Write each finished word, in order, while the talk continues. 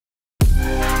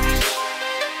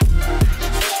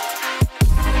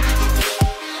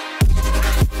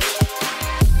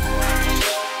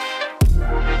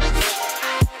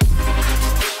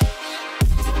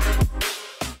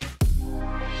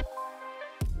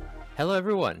Hello,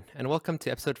 everyone, and welcome to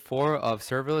episode 4 of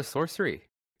Serverless Sorcery.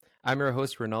 I'm your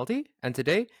host, Rinaldi, and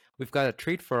today we've got a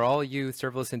treat for all you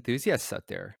serverless enthusiasts out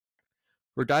there.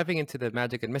 We're diving into the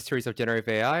magic and mysteries of generative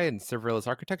AI and serverless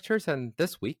architectures, and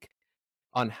this week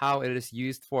on how it is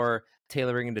used for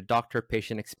tailoring the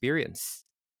doctor-patient experience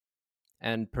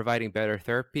and providing better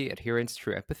therapy adherence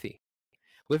through empathy.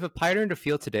 We have a pioneer in the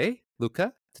field today,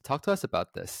 Luca, to talk to us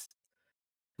about this.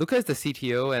 Luca is the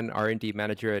CTO and R&D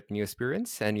manager at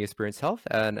Neosperience and Neosperience Health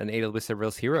and an AWS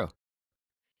Serverless Hero.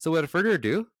 So without further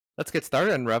ado, let's get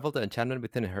started and unravel the enchantment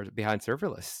behind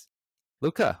serverless.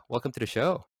 Luca, welcome to the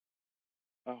show.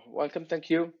 Welcome, thank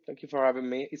you. Thank you for having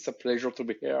me. It's a pleasure to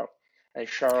be here and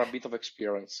share a bit of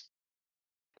experience.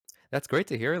 That's great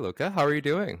to hear, Luca. How are you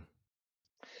doing?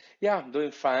 Yeah, I'm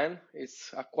doing fine. It's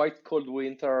a quite cold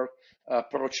winter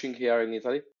approaching here in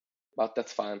Italy, but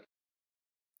that's fine.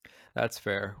 That's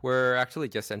fair. We're actually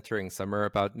just entering summer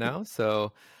about now,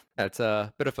 so it's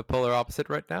a bit of a polar opposite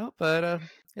right now, but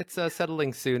it's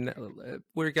settling soon.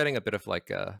 We're getting a bit of like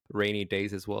rainy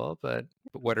days as well, but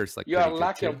weather's like You are pretty good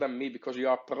luckier too. than me because you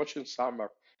are approaching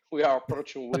summer. We are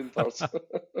approaching winters.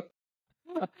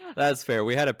 That's fair.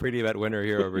 We had a pretty bad winter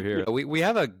here over here. We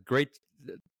have a great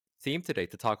theme today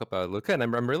to talk about, Luca, and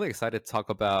I'm really excited to talk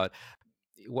about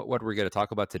what we're going to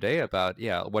talk about today about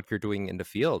what you're doing in the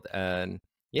field and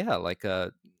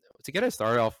to get us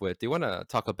started off with, do you want to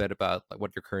talk a bit about like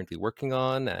what you're currently working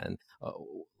on and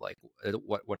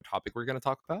what topic we're going to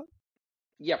talk about?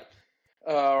 Yep.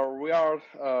 We are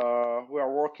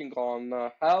working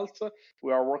on health.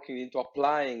 We are working into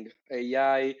applying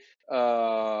AI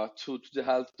to the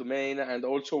health domain, and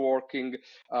also working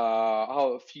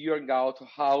figuring out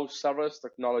how serverless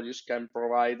technologies can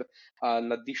provide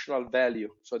an additional value,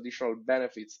 so additional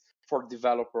benefits for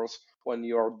developers when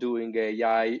you're doing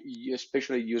AI,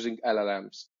 especially using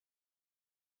LLMs.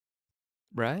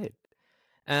 Right.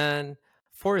 And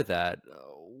for that,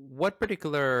 what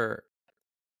particular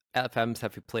FMs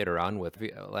have you played around with,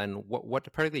 and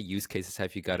what particular use cases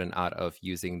have you gotten out of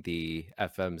using the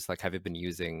FMs? Like, have you been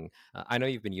using? I know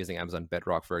you've been using Amazon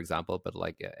Bedrock, for example, but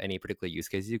like any particular use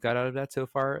cases you got out of that so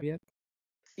far yet?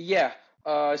 Yeah,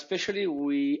 especially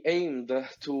we aimed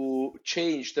to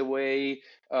change the way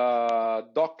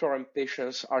doctor and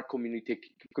patients are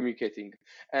communicating.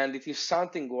 And it is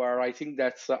something where I think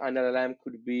that an LLM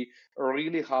could be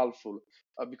really helpful.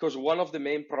 Because one of the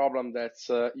main problems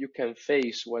that you can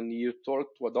face when you talk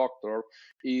to a doctor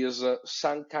is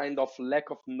some kind of lack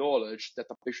of knowledge that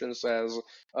a patient has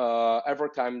every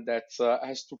time that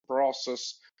has to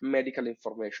process medical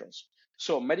information.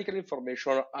 So medical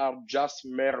information are just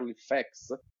merely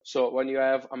facts. So when you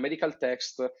have a medical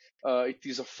text, it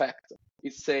is a fact.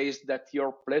 It says that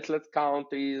your platelet count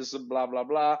is blah, blah,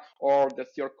 blah, or that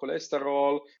your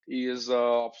cholesterol is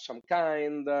of some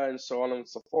kind, and so on and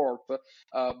so forth.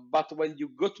 But when you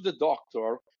go to the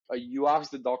doctor, you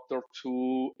ask the doctor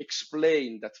to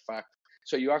explain that fact.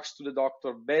 So you ask to the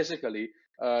doctor basically,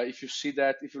 if you see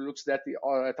that, if you look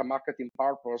at a marketing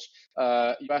purpose,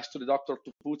 you ask to the doctor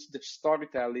to put the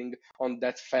storytelling on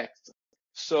that fact.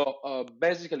 So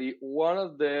basically, one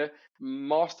of the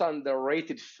most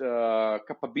underrated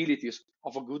capabilities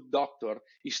of a good doctor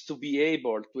is to be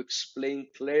able to explain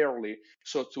clearly.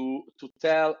 So to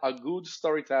tell a good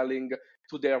storytelling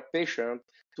to their patient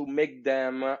to make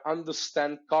them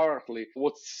understand correctly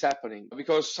what's happening.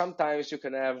 Because sometimes you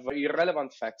can have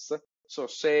irrelevant facts. So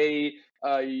say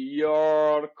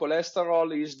your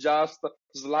cholesterol is just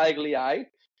slightly high.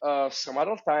 Some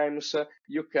other times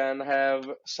you can have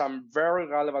some very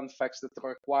relevant facts that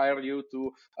require you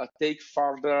to take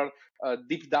further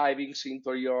deep divings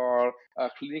into your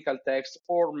clinical text,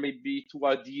 or maybe to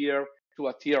adhere to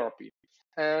a therapy.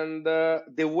 And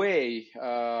the way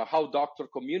how doctor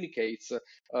communicates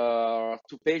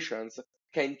to patients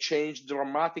can change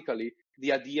dramatically the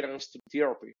adherence to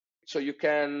therapy. So you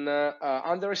can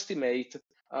underestimate,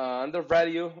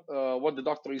 undervalue what the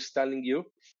doctor is telling you,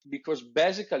 because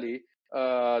basically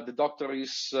the doctor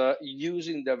is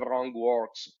using the wrong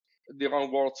words. The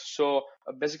wrong words. So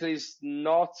basically, it's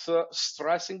not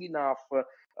stressing enough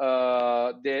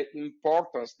the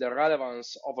importance, the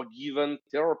relevance of a given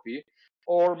therapy.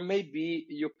 Or maybe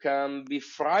you can be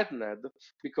frightened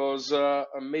because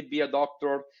maybe a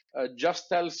doctor just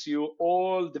tells you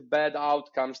all the bad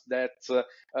outcomes that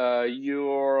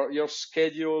your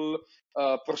schedule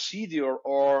procedure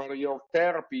or your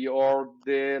therapy or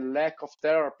the lack of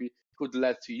therapy could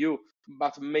lead to you,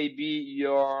 but maybe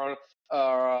your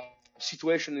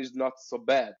situation is not so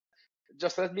bad.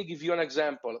 Just let me give you an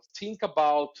example. Think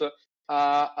about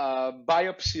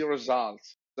biopsy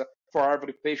results for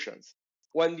every patient.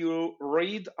 when you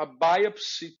read a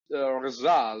biopsy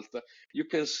result, you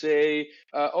can say,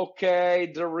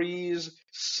 okay, there is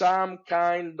some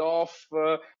kind of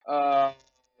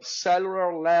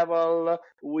cellular level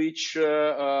which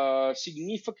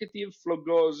significant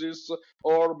phlogosis,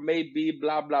 or maybe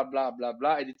blah blah blah blah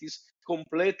blah, and it is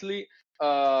completely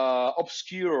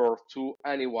obscure to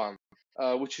anyone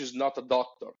which is not a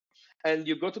doctor. And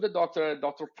you go to the doctor, and the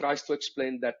doctor tries to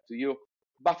explain that to you.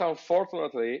 But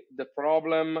unfortunately, the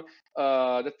problem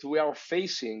that we are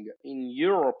facing in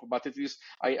Europe, but it is,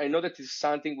 I know that it's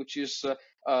something which is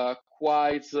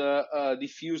quite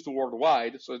diffused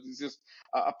worldwide. So this is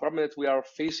a problem that we are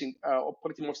facing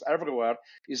pretty much everywhere,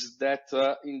 is that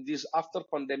in this after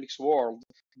pandemics world,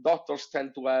 doctors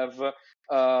tend to have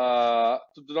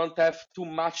don't have too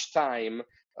much time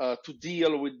to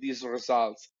deal with these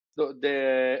results.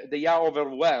 They are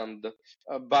overwhelmed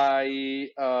by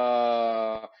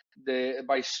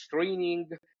screening.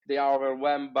 They are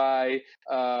overwhelmed by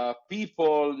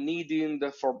people needing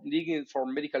for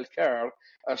medical care.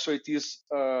 So it is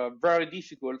very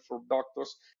difficult for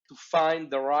doctors to find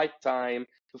the right time,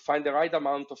 to find the right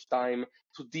amount of time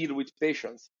to deal with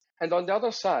patients. And on the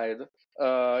other side,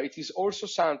 it is also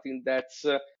something that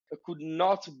could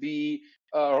not be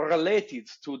related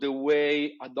to the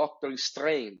way a doctor is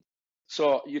trained.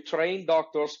 So you train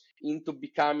doctors into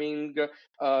becoming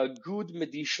good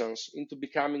medicians, into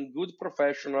becoming good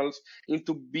professionals,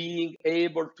 into being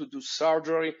able to do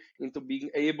surgery, into being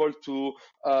able to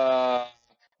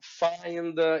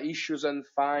find issues and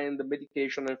find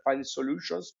medication and find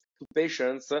solutions to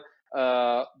patients.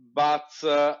 But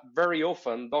very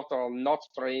often doctors are not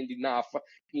trained enough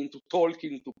into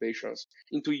talking to patients,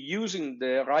 into using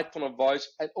the right tone of voice,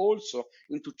 and also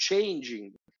into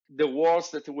changing the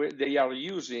words that they are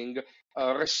using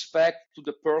respect to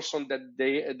the person that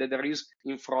there is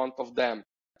in front of them.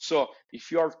 So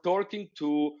if you are talking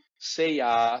to, say,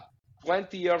 a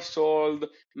 20 years old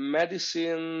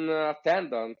medicine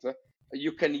attendant,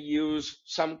 you can use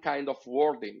some kind of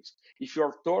wordings. If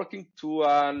you're talking to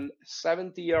a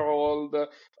 70-year-old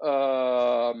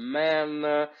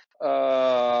man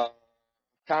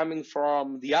coming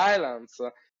from the islands,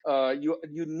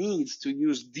 you need to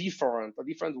use a different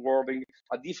wording,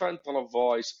 a different tone of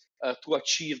voice to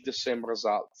achieve the same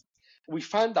result. We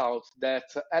find out that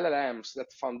LLMs,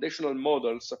 that foundational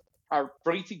models, are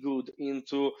pretty good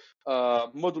into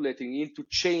modulating, into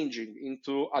changing,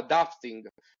 into adapting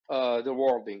the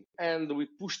wording. And we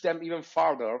push them even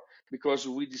further because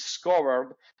we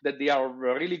discovered that they are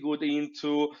really good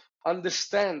into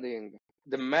understanding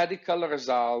the medical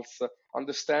results,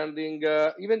 understanding,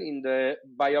 even in the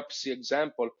biopsy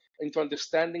example, into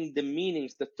understanding the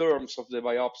meanings, the terms of the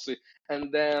biopsy,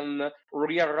 and then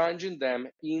rearranging them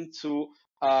into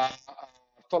a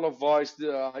tone of voice,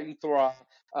 into a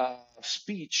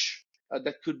speech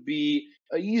that could be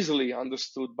easily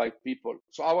understood by people.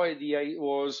 So our idea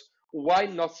was, why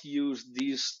not use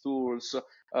these tools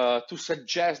to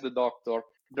suggest the doctor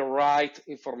the right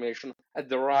information at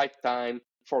the right time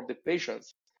for the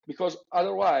patients? Because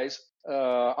otherwise,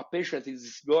 a patient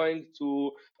is going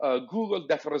to Google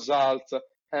that result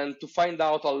and to find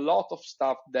out a lot of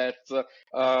stuff that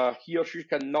he or she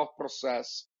cannot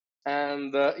process,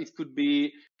 and it could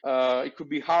be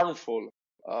harmful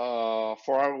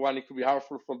for everyone. It could be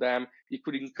harmful for them. It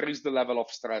could increase the level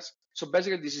of stress. So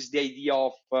basically, this is the idea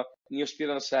of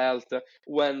Neosperience Health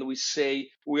when we say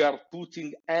we are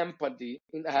putting empathy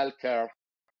in healthcare,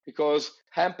 because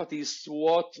empathy is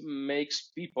what makes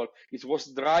people, it's what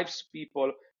drives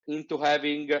people into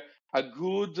having a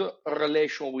good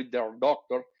relation with their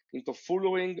doctor, into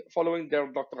following their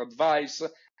doctor advice,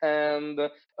 and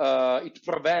it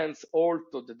prevents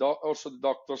also the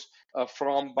doctors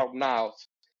from burnout.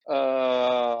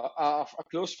 A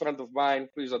close friend of mine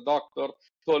who is a doctor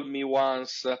told me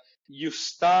once, you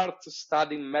start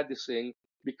studying medicine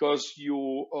because you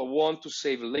want to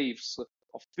save lives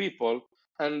of people,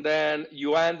 and then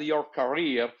you end your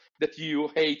career that you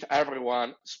hate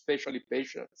everyone, especially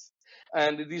patients.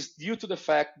 And it is due to the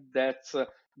fact that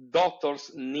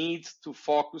doctors need to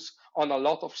focus on a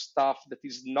lot of stuff that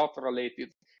is not related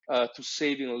to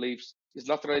saving lives, is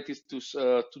not related to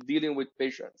dealing with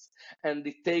patients. And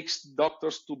it takes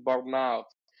doctors to burn out.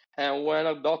 And when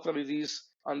a doctor is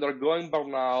undergoing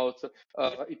burnout,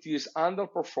 it is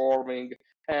underperforming,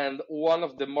 and one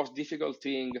of the most difficult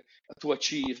things to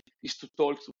achieve is to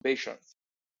talk to patients,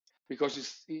 because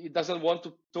it doesn't want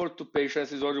to talk to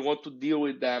patients, it only want to deal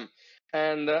with them.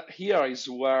 And here is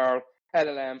where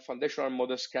LLM foundational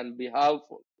models can be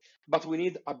helpful. But we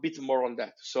need a bit more on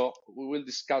that. So we will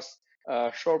discuss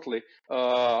shortly.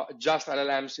 Just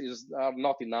LLMs are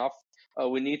not enough.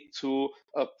 we need to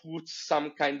put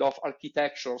some kind of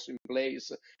architectures in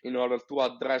place in order to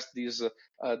address these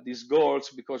goals,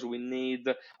 because we need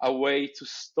a way to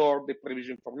store the previous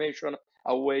information,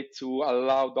 a way to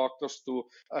allow doctors to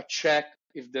check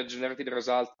if the generated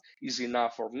result is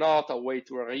enough or not, a way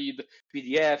to read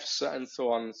PDFs, and so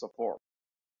on and so forth.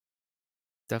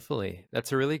 Definitely.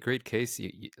 That's a really great case,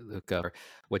 Luca, for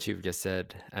what you've just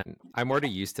said. And I'm already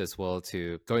used as well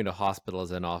to going to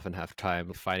hospitals and often have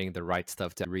time finding the right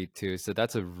stuff to read to. So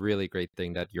that's a really great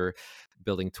thing that you're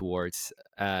building towards.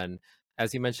 And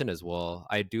as you mentioned as well,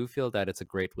 I do feel that it's a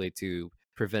great way to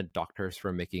prevent doctors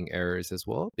from making errors as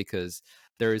well, because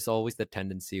there is always the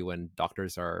tendency when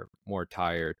doctors are more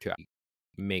tired to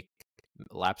make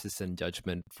lapses in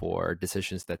judgment for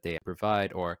decisions that they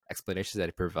provide or explanations that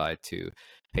they provide to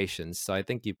patients. So I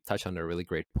think you touched on a really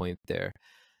great point there.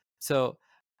 So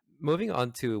moving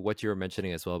on to what you were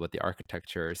mentioning as well about the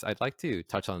architectures, I'd like to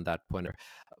touch on that point.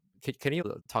 Can you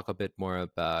talk a bit more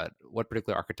about what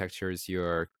particular architectures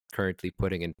you're currently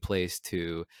putting in place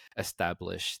to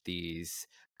establish these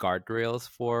guardrails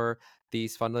for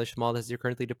these foundation models you're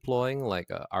currently deploying? Like,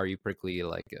 are you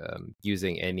particularly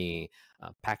using any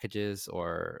packages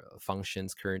or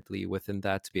functions currently within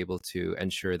that to be able to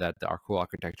ensure that the core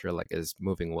architecture is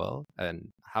moving well? And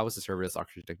how is the serverless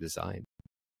architecture designed?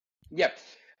 Yeah.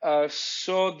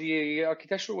 So the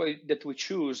architecture that we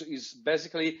choose is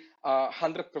basically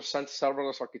 100%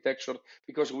 serverless architecture,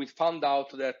 because we found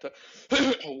out that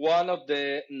one of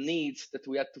the needs that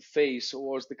we had to face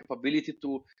was the capability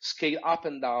to scale up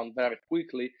and down very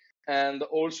quickly, and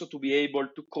also to be able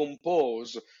to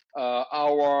compose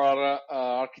our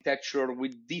architecture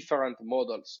with different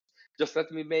models. Just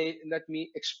let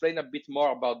me explain a bit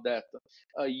more about that.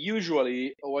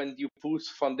 Usually, when you put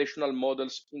foundational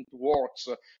models into works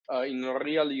in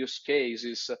real use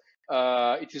cases,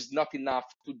 it is not enough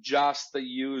to just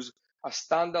use a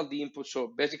standard input.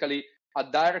 So basically, a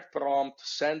direct prompt,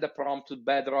 send a prompt to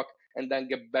Bedrock, and then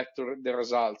get back to the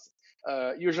results.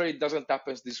 Usually, it doesn't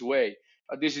happen this way.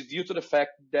 This is due to the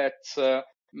fact that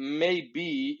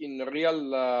maybe in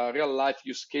real life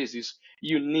use cases,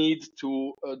 you need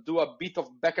to do a bit of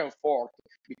back and forth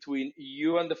between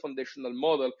you and the foundational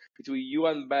model, between you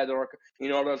and Bedrock,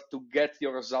 in order to get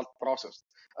your result processed.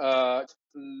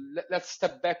 Let's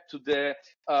step back to the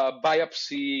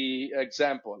biopsy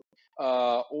example.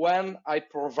 When I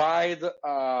provide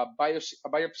a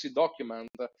biopsy document,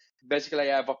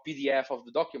 basically I have a PDF of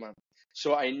the document.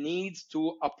 So I need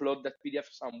to upload that PDF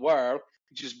somewhere,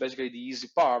 which is basically the easy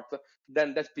part.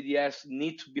 Then that PDF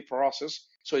needs to be processed.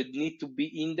 So it needs to be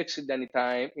indexed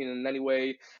anytime, in any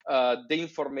way. The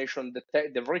information,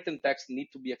 the written text need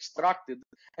to be extracted.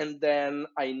 And then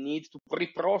I need to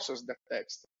pre-process that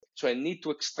text. So I need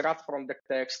to extract from the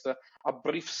text a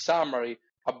brief summary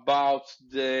about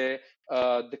the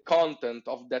content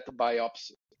of that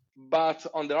biopsy. But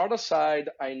on the other side,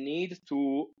 I need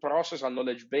to process a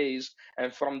knowledge base,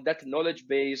 and from that knowledge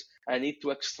base, I need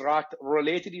to extract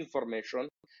related information,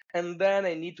 and then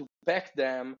I need to pack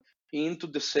them into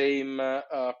the same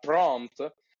prompt.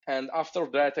 And after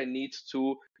that, I need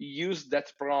to use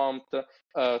that prompt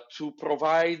to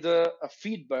provide a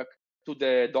feedback to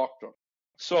the doctor.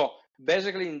 So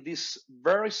basically, in this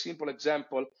very simple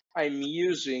example, I'm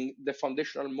using the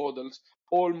foundational models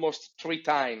almost 3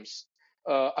 times,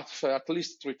 at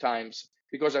least 3 times,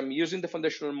 because I'm using the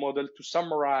foundational model to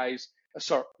summarize,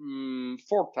 4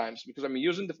 times, because I'm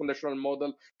using the foundational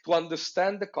model to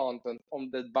understand the content on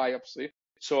the biopsy.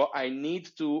 So I need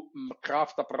to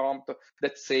craft a prompt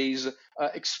that says,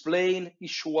 explain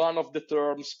each one of the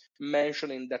terms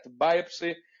mentioned in that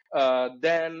biopsy.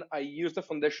 Then I use the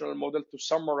foundational model to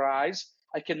summarize.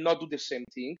 I cannot do the same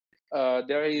thing.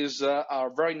 There is a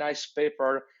very nice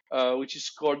paper which is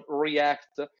called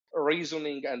React,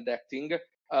 Reasoning and Acting.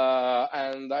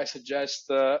 And I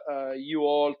suggest you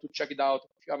all to check it out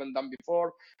if you haven't done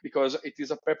before, because it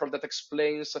is a paper that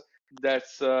explains that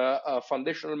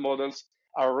foundational models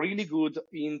are really good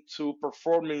into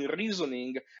performing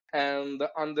reasoning and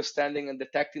understanding and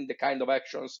detecting the kind of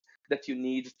actions that you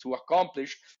need to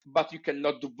accomplish, but you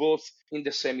cannot do both in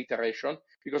the same iteration,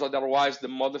 because otherwise the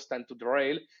models tend to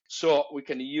derail. So we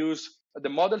can use the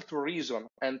model to reason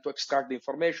and to extract the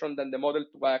information, then the model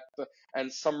to act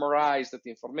and summarize that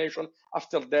information.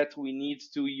 After that, we need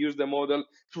to use the model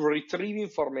to retrieve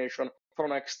information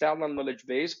from an external knowledge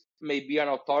base, maybe an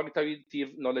authoritative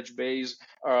knowledge base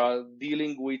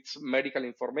dealing with medical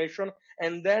information.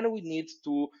 And then we need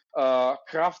to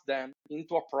craft them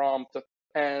into a prompt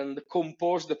and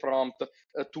compose the prompt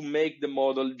to make the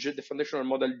model, the foundational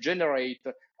model, generate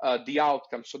the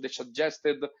outcome, so the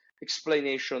suggested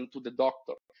explanation to the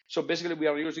doctor. So basically, we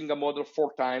are using a model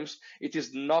 4 times. It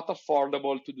is not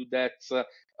affordable to do that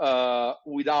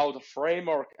without a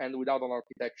framework and without an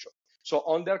architecture. So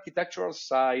on the architectural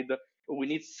side, we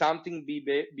need something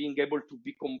being able to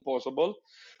be composable.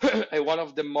 And one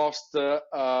of the most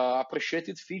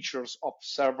appreciated features of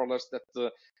serverless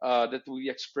that we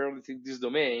experienced in this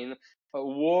domain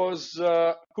was,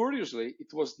 curiously,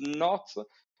 it was not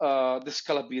the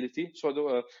scalability. So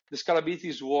the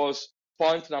scalability was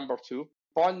point number 2.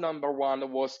 Point number 1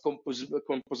 was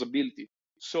composability.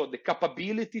 So the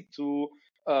capability to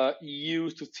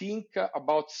use to think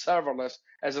about serverless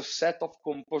as a set of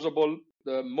composable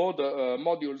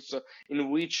modules in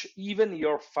which even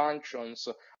your functions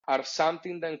are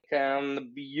something that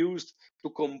can be used to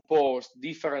compose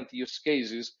different use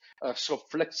cases. So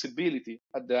flexibility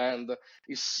at the end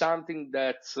is something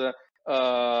that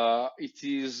it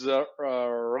is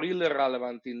really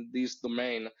relevant in this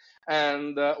domain.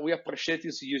 And we appreciate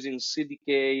is using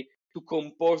CDK to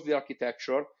compose the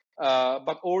architecture.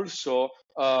 But also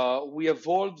we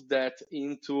evolved that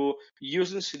into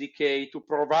using CDK to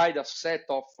provide a set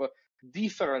of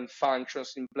different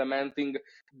functions implementing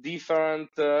different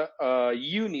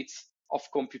units of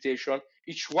computation,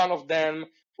 each one of them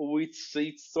with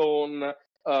its own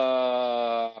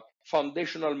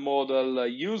foundational model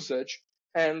usage,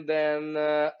 and then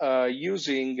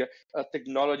using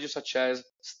technology such as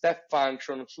step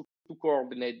functions to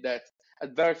coordinate that.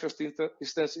 At very first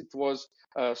instance, it was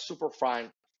super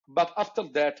fine. But after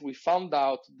that, we found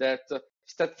out that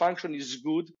step function is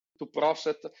good to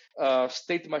process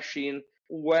state machine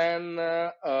when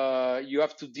you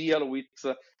have to deal with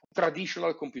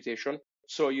traditional computation.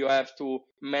 So you have to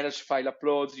manage file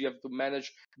uploads, you have to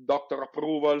manage doctor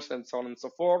approvals, and so on and so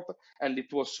forth. And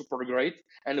it was super great,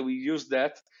 and we used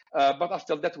that. But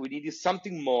after that, we needed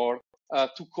something more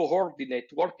to coordinate,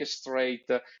 to orchestrate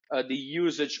the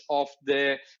usage of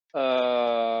the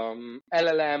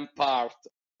LLM part.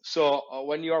 So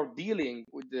when you are dealing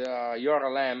with your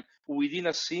LLM within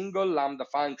a single Lambda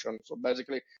function, so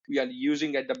basically we are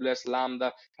using AWS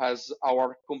Lambda as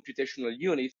our computational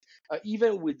unit,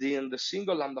 even within the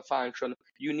single Lambda function,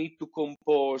 you need to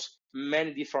compose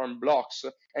many different blocks,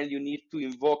 and you need to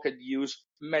invoke and use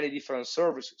many different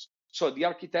services. So the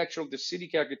architecture, the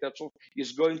CDK architecture,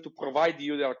 is going to provide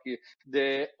you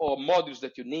the modules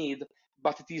that you need,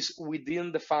 but it is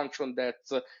within the function that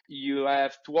you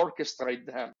have to orchestrate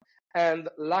them. And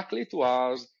luckily to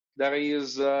us, there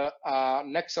is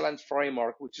an excellent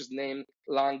framework, which is named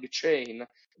LangChain,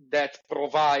 that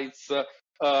provides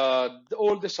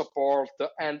all the support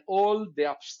and all the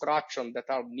abstraction that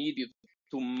are needed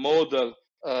to model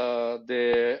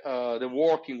the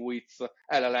working with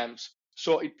LLMs.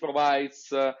 So it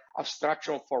provides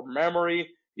abstraction for memory,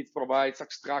 it provides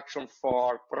abstraction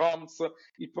for prompts,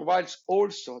 it provides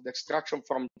also the abstraction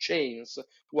from chains,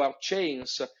 where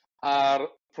chains are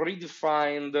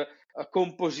predefined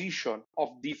composition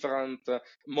of different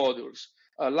modules.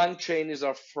 LangChain is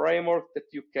a framework that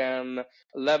you can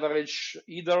leverage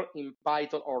either in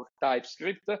Python or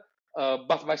TypeScript,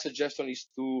 but my suggestion is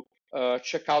to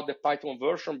check out the Python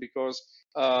version because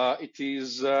it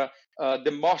is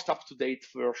the most up-to-date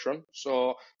version.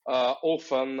 So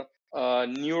often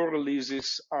new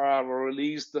releases are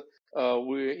released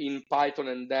in Python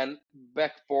and then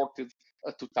backported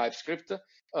to TypeScript.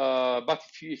 But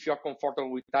if you are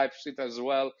comfortable with TypeScript as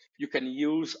well, you can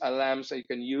use LMs, you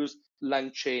can use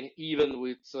LangChain even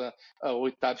with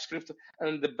TypeScript.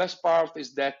 And the best part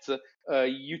is that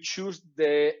you choose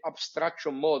the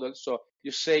abstraction model. So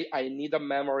you say, I need a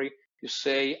memory. You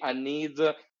say, I need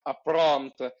a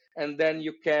prompt. And then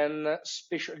you can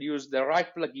use the right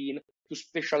plugin to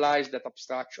specialize that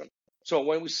abstraction. So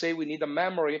when we say we need a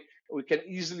memory, we can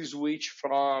easily switch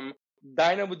from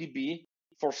DynamoDB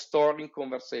for storing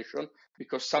conversation,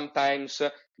 because sometimes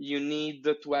you need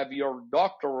to have your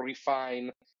doctor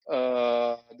refine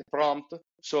the prompt.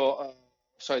 So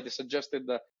they suggested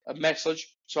a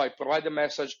message. So I provide a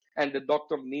message, and the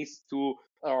doctor needs to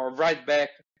write back,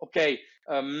 okay,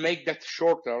 make that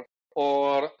shorter,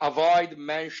 or avoid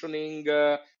mentioning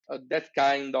that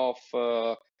kind of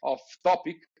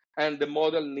topic. And the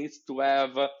model needs to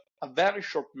have a very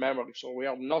short memory. So we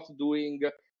are not doing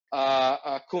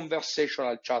a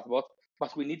conversational chatbot,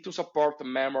 but we need to support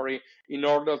memory in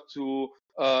order to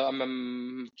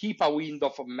keep a window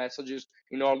of messages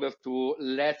in order to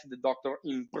let the doctor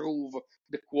improve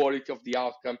the quality of the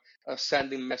outcome,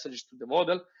 sending messages to the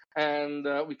model. And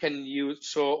we can use,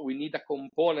 so we need a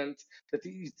component that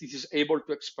is able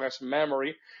to express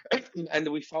memory. And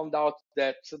we found out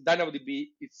that DynamoDB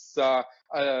is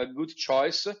a good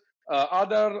choice.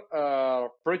 Other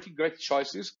pretty great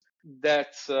choices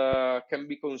that can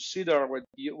be considered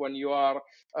when you are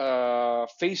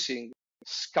facing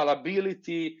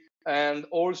scalability, and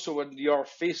also when you are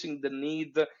facing the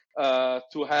need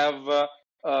to have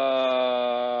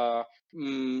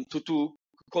to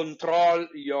control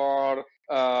your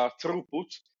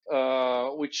throughput,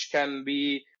 which can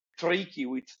be tricky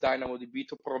with DynamoDB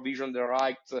to provision the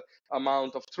right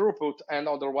amount of throughput. And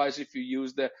otherwise, if you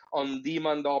use the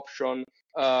on-demand option,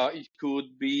 it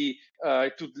could be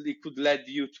it could lead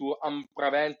you to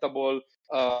unpreventable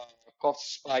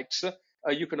cost spikes.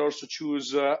 You can also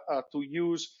choose to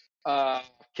use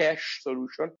cache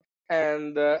solution,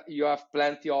 and you have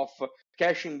plenty of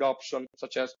caching options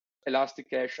such as Elastic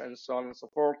Cache and so on and so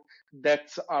forth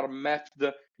that are mapped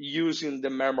using the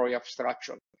memory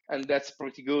abstraction, and that's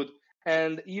pretty good.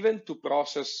 And even to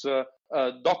process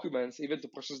documents, even to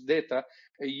process data,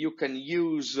 you can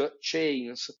use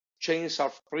chains. Chains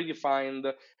are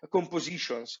predefined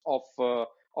compositions of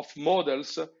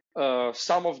models,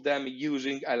 some of them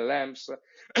using LLMs,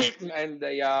 and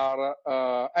they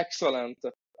are excellent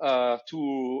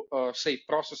to say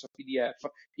process a PDF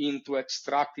into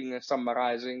extracting and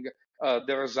summarizing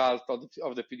the result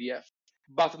of the PDF.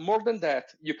 But more than that,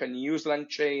 you can use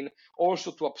LangChain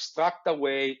also to abstract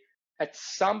away at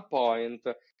some point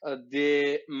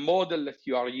the model that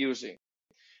you are using.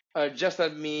 Just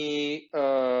let me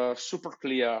super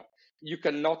clear. You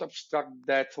cannot abstract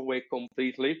that away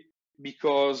completely,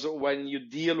 because when you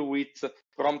deal with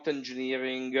prompt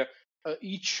engineering,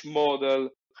 each model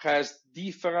has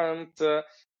different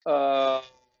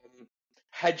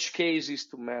edge cases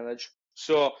to manage.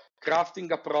 So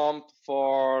crafting a prompt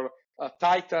for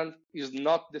Titan is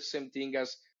not the same thing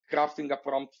as crafting a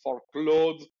prompt for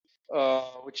Claude,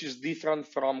 which is different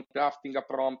from crafting a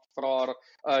prompt for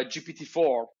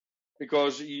GPT-4,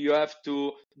 because you have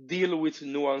to deal with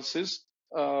nuances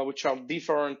which are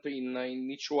different in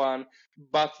each one,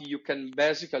 but you can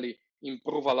basically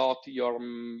improve a lot your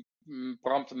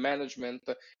prompt management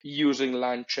using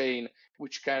LangChain,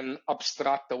 which can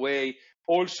abstract away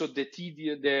also the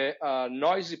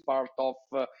noisy part of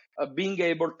being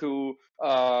able to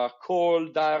call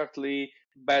directly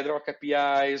Bedrock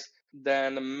APIs,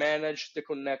 then manage the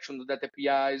connection to that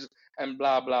APIs, and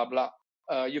blah, blah, blah.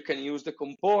 You can use the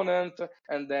component,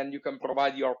 and then you can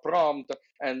provide your prompt,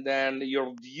 and then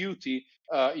your duty,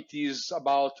 it is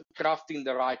about crafting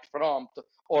the right prompt,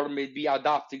 or maybe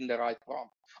adapting the right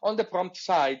prompt. On the prompt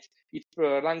side,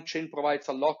 LangChain provides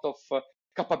a lot of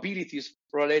capabilities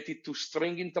related to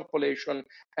string interpolation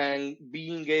and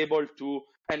being able to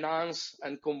enhance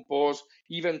and compose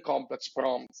even complex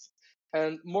prompts.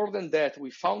 And more than that, we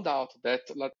found out that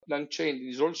LangChain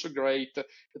is also great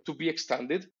to be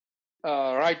extended.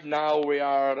 Right now, we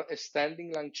are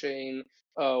extending LangChain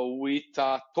with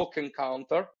a token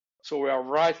counter. So we are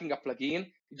writing a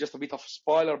plugin. It's just a bit of a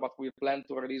spoiler, but we plan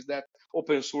to release that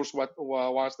open source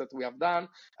once that we have done.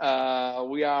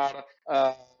 We are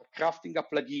crafting a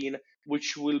plugin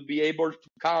which will be able to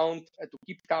count and to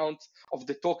keep count of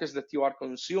the tokens that you are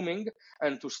consuming,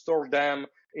 and to store them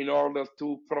in order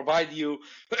to provide you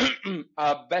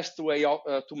a best way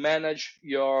to manage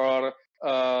your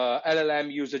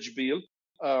LLM usage bill,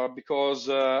 because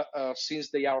since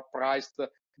they are priced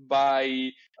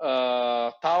by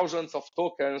thousands of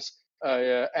tokens,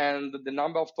 and the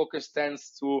number of tokens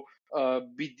tends to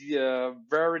be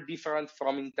very different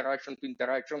from interaction to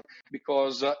interaction,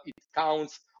 because it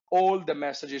counts all the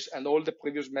messages and all the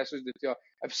previous messages that you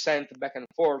have sent back and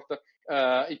forth.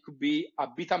 It could be a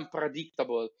bit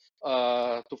unpredictable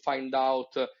to find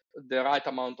out the right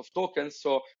amount of tokens.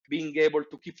 So being able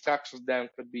to keep track of them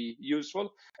could be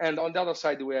useful. And on the other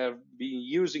side, we have been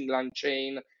using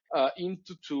LangChain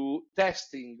into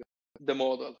testing the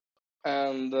model.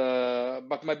 And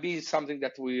but maybe something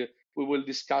that we will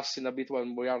discuss in a bit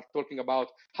when we are talking about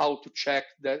how to check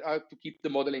that, how to keep the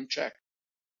model in check.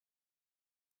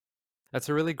 That's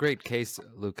a really great case,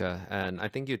 Luca, and I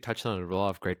think you touched on a lot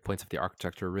of great points of the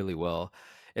architecture really well.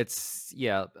 It's,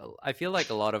 yeah, I feel like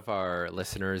a lot of our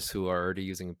listeners who are already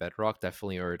using Bedrock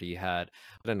definitely already had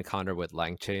an encounter with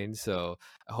LangChain, so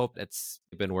I hope it's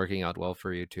been working out well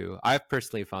for you too. I've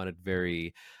personally found it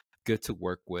very good to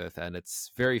work with, and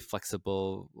it's very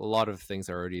flexible. A lot of things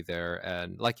are already there,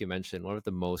 and like you mentioned, one of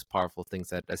the most powerful things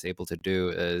that it's able to do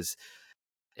is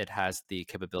it has the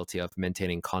capability of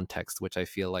maintaining context, which I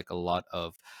feel like a lot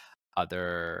of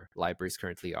other libraries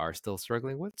currently are still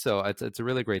struggling with. So it's a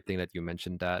really great thing that you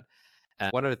mentioned that. And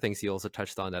one of the things you also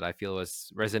touched on that I feel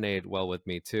was resonated well with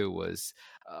me too was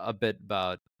a bit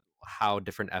about how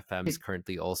different FMs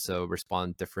currently also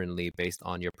respond differently based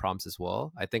on your prompts as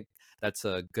well. I think that's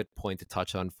a good point to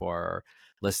touch on for our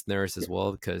listeners as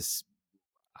well, because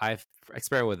I've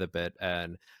experimented with it a bit,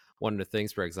 and one of the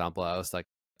things, for example, I was like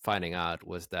finding out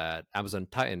was that Amazon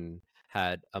Titan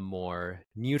had a more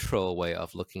neutral way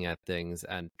of looking at things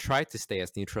and tried to stay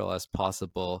as neutral as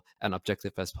possible and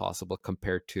objective as possible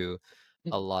compared to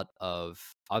a lot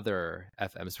of other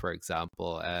FMs, for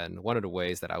example. And one of the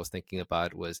ways that I was thinking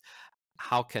about was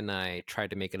how can I try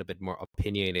to make it a bit more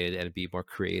opinionated and be more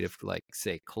creative, like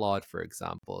say Claude, for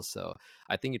example. So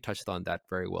I think you touched on that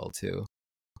very well too.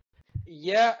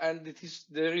 Yeah, and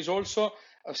there is also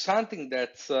something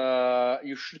that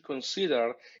you should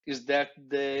consider is that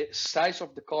the size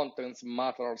of the contents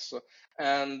matters,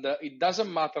 and it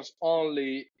doesn't matter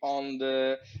only on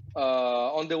the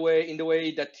way in the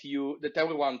way that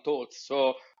everyone thought.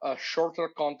 So shorter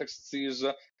context is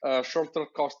shorter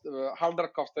cost, harder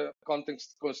cost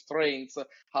context constraints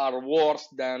are worse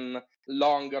than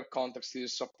longer context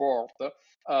is support.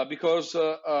 Because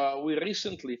we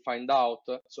recently find out,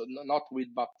 so not we,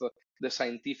 but the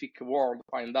scientific world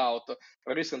find out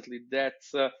recently that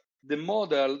the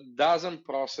model doesn't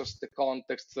process the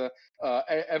context,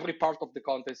 every part of the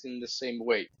context in the same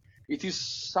way. It is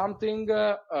something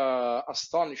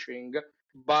astonishing,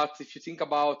 but if you think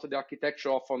about the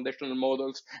architecture of foundational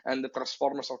models and the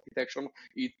transformers architecture,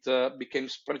 it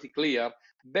becomes pretty clear.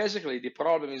 Basically, the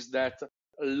problem is that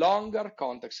longer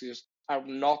contexts are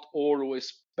not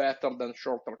always better than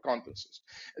shorter contexts.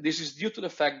 This is due to the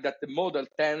fact that the model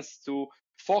tends to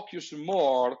focus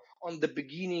more on the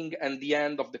beginning and the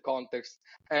end of the context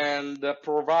and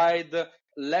provide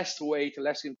less weight,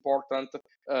 less important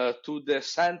to the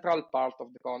central part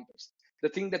of the context. The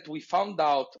thing that we found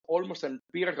out almost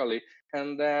empirically,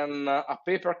 and then a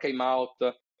paper came out,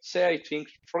 say, I think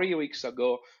 3 weeks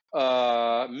ago,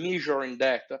 measuring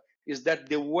that, is that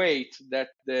the weight that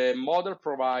the model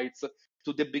provides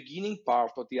to the beginning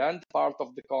part or the end part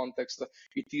of the context,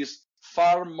 it is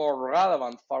far more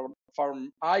relevant, far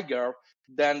higher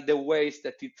than the weight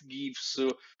that it gives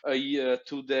to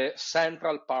the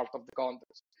central part of the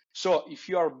context. So if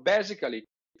you are basically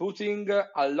putting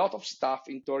a lot of stuff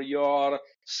into your,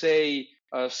 say,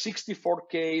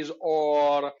 64Ks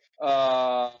or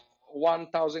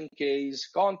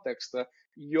 1000Ks context,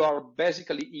 you are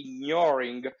basically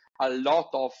ignoring a lot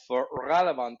of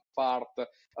relevant part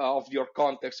of your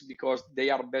context because they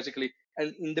are basically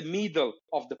in the middle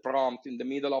of the prompt, in the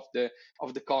middle of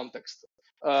the context.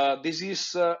 This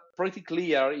is pretty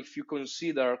clear if you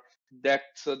consider that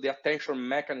the attention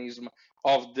mechanism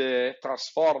of the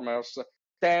transformers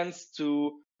tends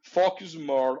to focus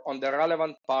more on the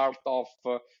relevant part of,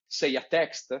 say, a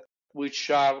text,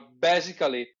 which are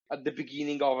basically at the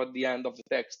beginning or at the end of the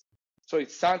text. So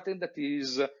it's something that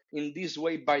is in this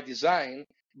way by design,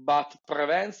 but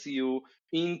prevents you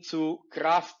into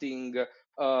crafting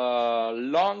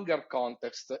longer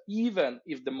context, even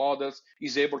if the models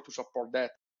is able to support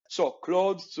that. So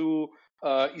Claude 2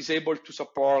 is able to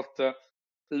support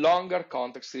longer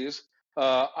contexts.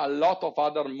 A lot of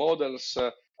other models,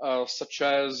 such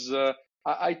as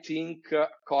I think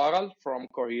Coral from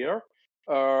Cohere,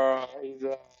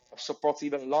 supports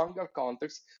even longer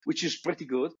context, which is pretty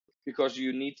good because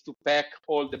you need to pack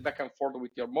all the back and forth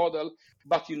with your model,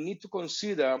 but you need to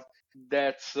consider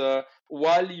that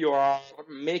while you are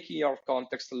making your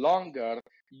context longer,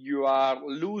 you are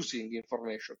losing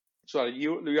information. So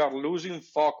you are losing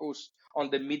focus on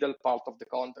the middle part of the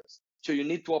context. So you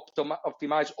need to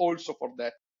optimize also for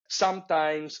that.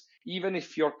 Sometimes, even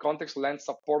if your context length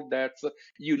support that,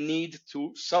 you need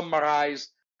to summarize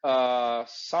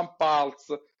some parts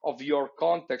of your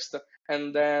context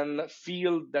and then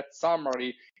fill that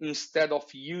summary instead of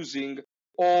using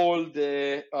all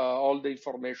the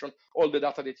information, all the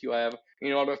data that you have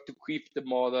in order to keep the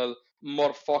model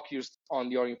more focused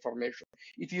on your information.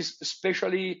 It is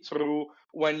especially true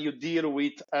when you deal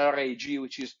with RAG,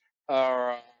 which is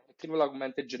Retrieval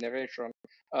Augmented Generation,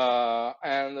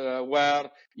 and where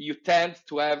you tend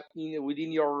to have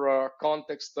within your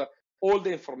context all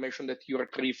the information that you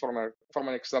retrieve from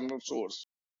an external source.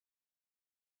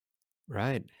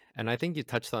 Right. And I think you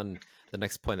touched on the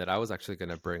next point that I was actually going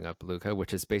to bring up, Luca,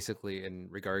 which is basically in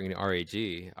regarding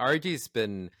RAG. RAG has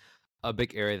been a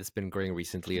big area that's been growing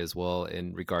recently as well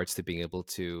in regards to being able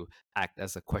to act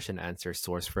as a question answer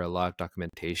source for a lot of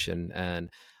documentation. And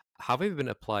how have you been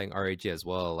applying RAG as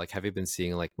well? Like, have you been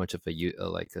seeing like much of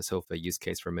a SOFA use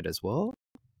case from it as well?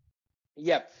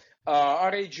 Yeah,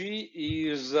 RAG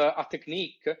is a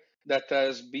technique that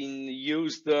has been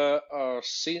used, I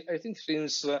think,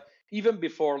 since even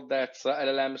before that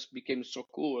LLMs became so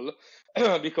cool,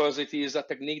 because it is a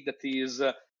technique that is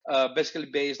basically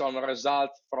based on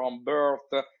results from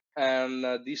birth and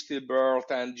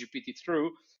distilled and GPT-3,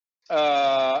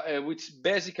 which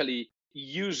basically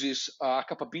uses a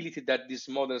capability that these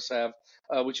models have,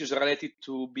 which is related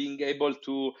to being able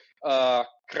to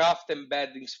craft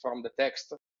embeddings from the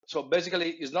text. So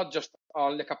basically, it's not just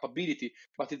only a capability,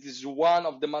 but it is one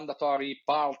of the mandatory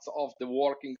parts of the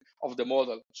working of the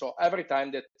model. So every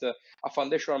time that a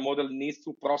foundational model needs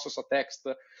to process a text,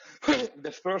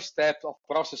 the first step of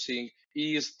processing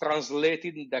is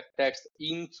translating that text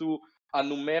into a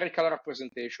numerical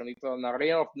representation, into an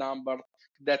array of numbers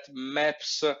that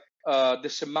maps the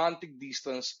semantic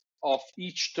distance of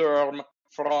each term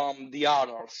from the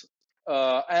others.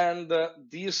 And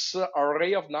this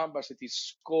array of numbers, it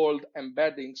is called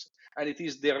embeddings, and it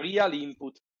is the real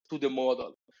input to the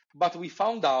model. But we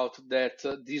found out that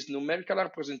this numerical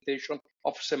representation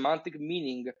of semantic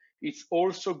meaning is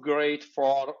also great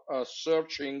for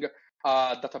searching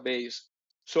a database.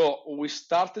 So we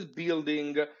started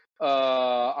building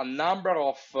a number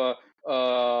of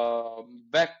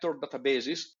vector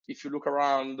databases. If you look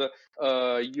around,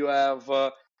 you have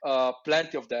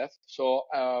plenty of that. So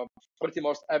pretty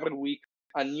much every week,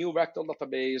 a new vector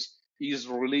database is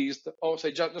released.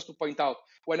 Also, just to point out,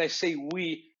 when I say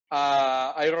we,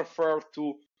 I refer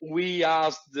to we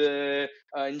as the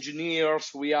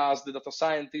engineers, we as the data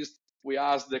scientists, we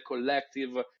as the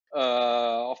collective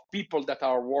of people that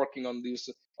are working on this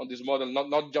model,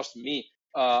 not just me.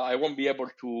 I won't be able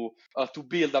to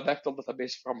build a vector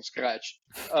database from scratch.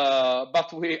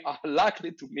 But we are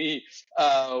luckily to me,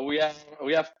 we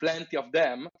have plenty of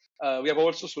them. We have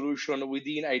also solutions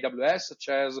within AWS, such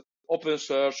as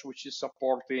OpenSearch, which is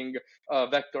supporting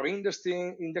vector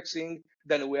indexing.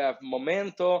 Then we have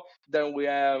Momento. Then we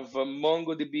have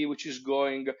MongoDB, which is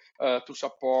going to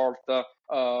support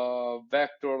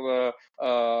vector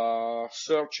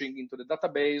searching into the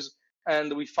database.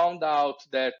 And we found out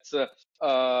that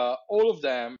all of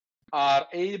them are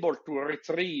able to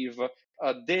retrieve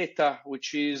data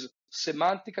which is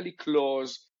semantically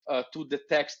close to the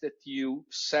text that you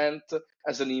sent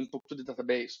as an input to the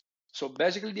database. So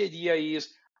basically the idea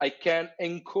is I can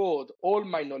encode all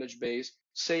my knowledge base,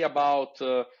 say about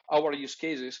our use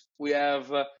cases. We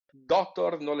have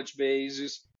doctor knowledge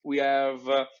bases, we have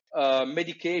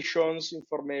medications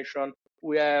information,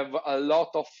 we have a lot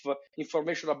of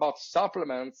information about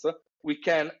supplements. We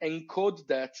can encode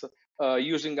that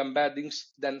using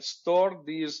embeddings, then store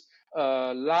this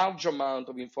large amount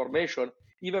of information,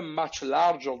 even much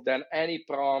larger than any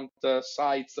prompt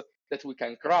sites that we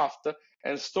can craft,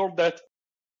 and store that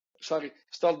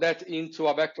into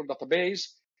a vector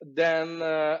database. Then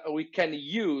we can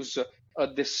use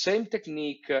the same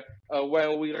technique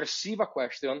when we receive a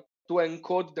question to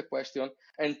encode the question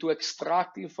and to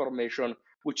extract information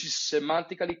which is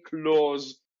semantically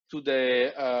close to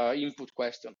the input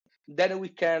question. Then we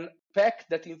can pack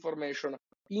that information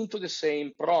into the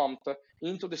same prompt,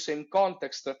 into the same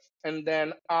context, and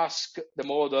then ask the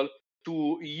model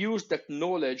to use that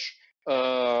knowledge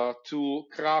to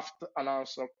craft an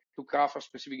answer, to craft a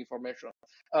specific information.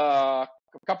 A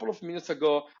couple of minutes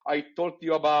ago, I told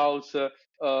you about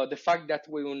the fact that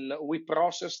when we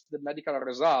process the medical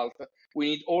result,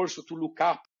 we need also to look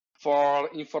up for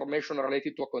information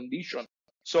related to a condition.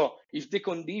 So if the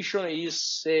condition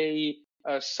is, say,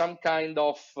 some kind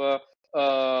of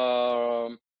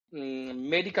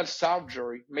medical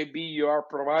surgery, maybe you are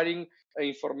providing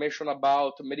information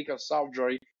about medical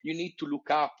surgery, you need to look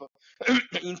up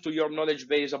into your knowledge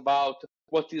base about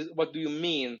what do you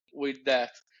mean with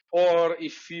that. Or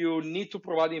if you need to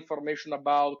provide information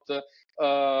about,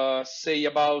 say,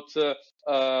 about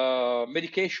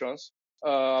medications,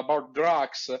 about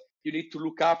drugs, you need to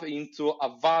look up into a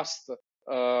vast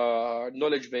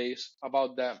knowledge base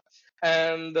about them.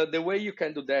 And the way you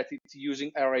can do that is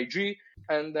using RAG,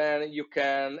 and then you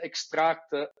can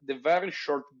extract the very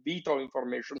short bit of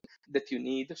information that you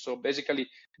need. So basically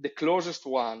the closest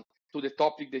one to the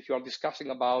topic that you are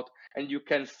discussing about, and you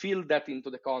can fill that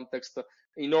into the context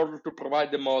in order to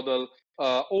provide the model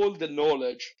all the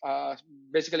knowledge,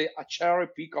 basically a cherry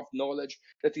pick of knowledge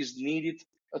that is needed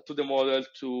to the model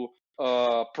to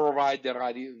provide the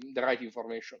right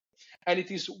information. And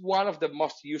it is one of the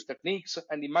most used techniques,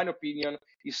 and in my opinion,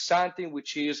 is something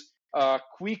which is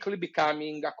quickly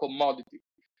becoming a commodity.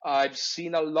 I've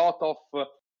seen a lot of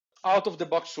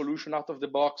out-of-the-box solution,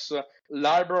 out-of-the-box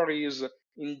libraries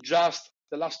in just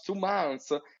the last 2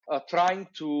 months trying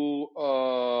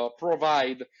to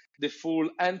provide the full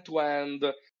end-to-end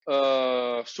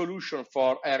solution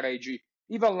for RAG.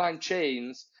 Even line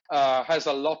chains has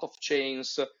a lot of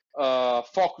chains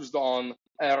focused on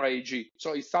RAG.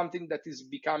 So it's something that is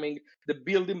becoming the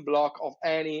building block of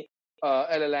any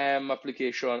LLM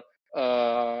application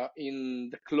in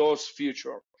the close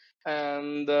future.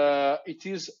 And it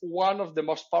is one of the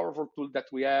most powerful tools that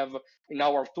we have in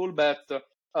our toolbelt,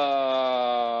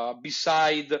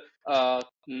 beside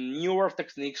newer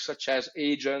techniques such as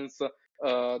agents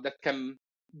that can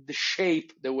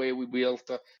shape the way we build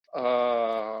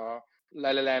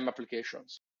LLM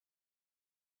applications.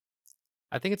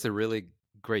 I think it's a really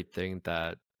great thing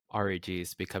that RAG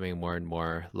is becoming more and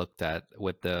more looked at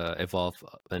with the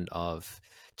evolvement of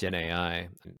Gen AI.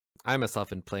 I myself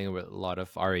been playing with a lot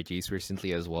of RAGs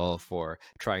recently as well for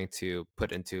trying to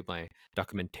put into my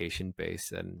documentation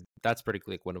base, and that's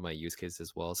particularly one of my use cases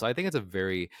as well. So I think it's a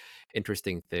very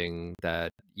interesting thing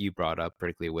that you brought up,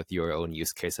 particularly with your own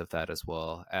use case of that as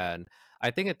well. And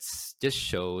I think it's just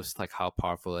shows like how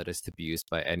powerful it is to be used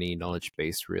by any knowledge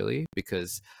base, really,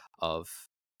 because of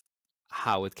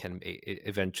how it can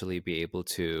eventually be able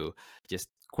to just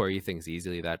query things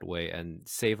easily that way and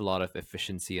save a lot of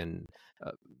efficiency and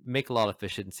make a lot of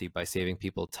efficiency by saving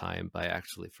people time by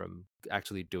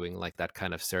actually doing like that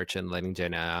kind of search and letting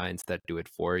Gen AI instead do it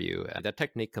for you. And that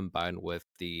technique combined with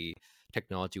the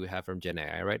technology we have from Gen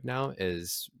AI right now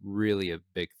is really a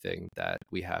big thing that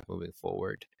we have moving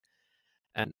forward.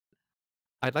 And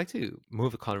I'd like to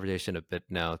move the conversation a bit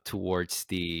now towards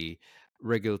the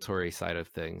regulatory side of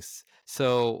things.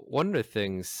 So, one of the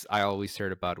things I always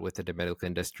heard about within the medical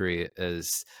industry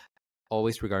is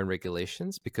always regarding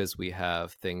regulations, because we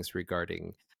have things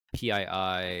regarding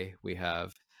PII, we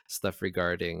have stuff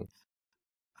regarding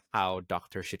how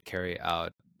doctors should carry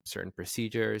out certain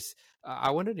procedures. I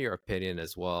wanted your opinion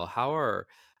as well. How are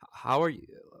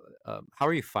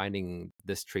you finding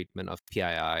this treatment of PII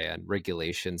and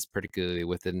regulations, particularly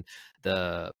within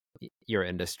the your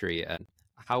industry, and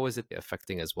how is it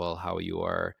affecting as well how you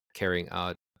are carrying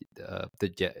out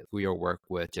your work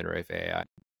with generative AI?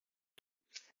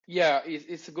 Yeah,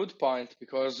 it's a good point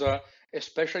because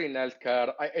especially in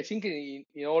healthcare, I think in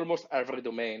almost every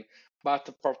domain,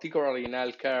 but particularly in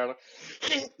healthcare,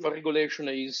 regulation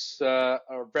is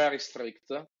very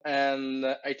strict, and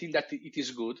I think that it is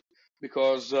good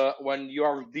because when you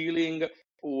are dealing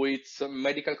with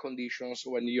medical conditions,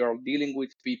 when you are dealing with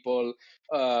people,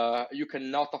 you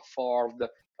cannot afford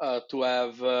to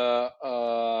have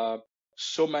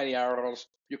so many errors.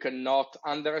 You cannot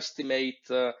underestimate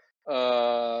the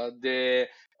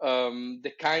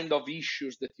kind of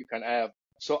issues that you can have.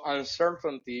 So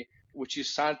uncertainty, which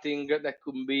is something that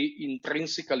could be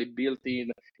intrinsically built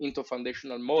into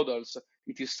foundational models,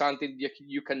 it is something that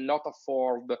you cannot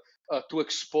afford to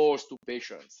expose to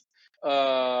patients.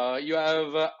 You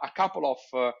have a couple of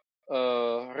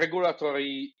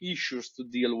regulatory issues to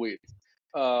deal with.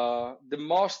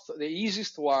 The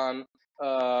easiest one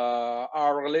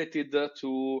are related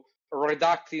to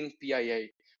redacting PIA.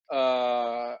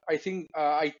 I think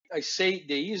I say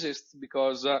the easiest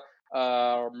because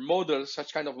models,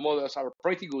 such kind of models, are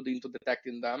pretty good into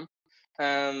detecting them,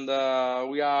 and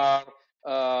we are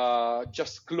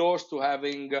just close to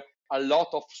having a lot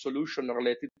of solution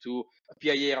related to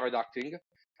PIA redacting,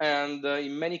 and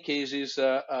in many cases,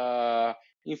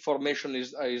 information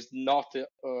is not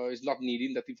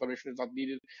needed. That information is not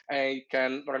needed, and it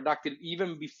can redact it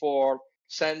even before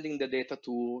sending the data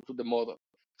to the model.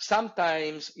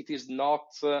 Sometimes it is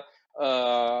not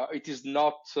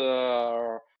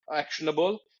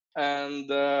actionable, and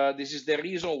this is the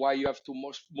reason why you have to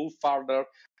move further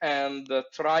and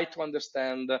try to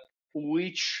understand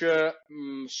which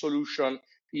solution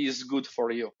is good for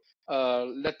you.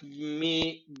 Let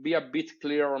me be a bit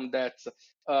clear on that.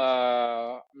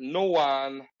 No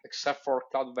one except for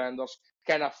cloud vendors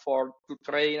can afford to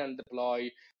train and deploy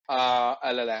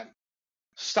LLM.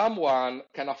 Someone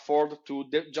can afford to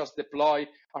just deploy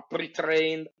a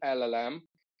pre-trained LLM,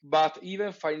 but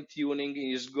even fine-tuning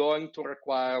is going to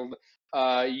require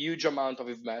a huge amount of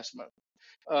investment.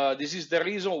 This is the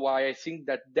reason why I think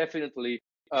that definitely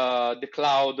the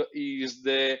cloud is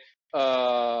the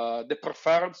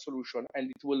preferred solution, and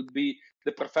it will be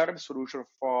the preferred solution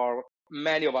for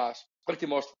many of us. Pretty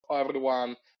much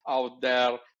everyone out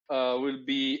there will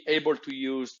be able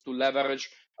to leverage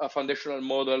foundational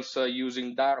models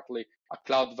using directly a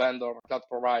cloud vendor, a cloud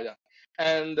provider.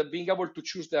 And being able to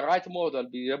choose the right model,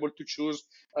 being able to choose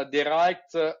the right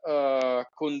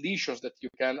conditions that you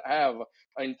can have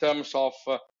in terms of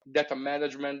data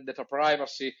management, data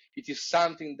privacy, it is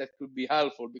something that could be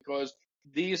helpful because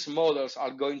these models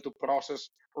are going to process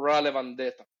relevant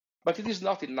data. But it is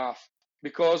not enough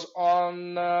because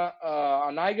on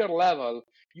an higher level,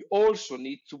 you also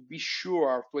need to be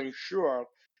sure to ensure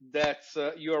that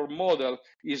your model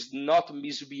is not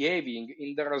misbehaving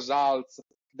in the results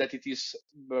that it is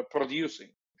producing.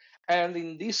 And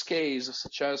in this case,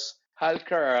 such as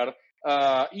healthcare,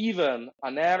 even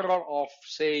an error of,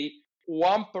 say,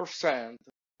 1%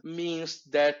 means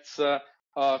that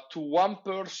to one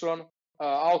person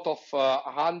out of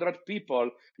 100 people,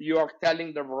 you are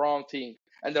telling the wrong thing.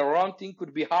 And the wrong thing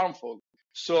could be harmful.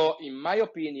 So, in my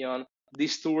opinion,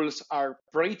 these tools are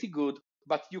pretty good,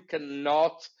 but you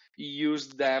cannot use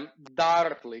them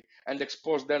directly and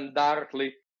expose them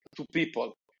directly to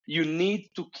people. You need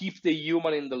to keep the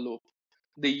human in the loop.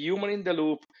 The human in the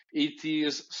loop, it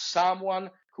is someone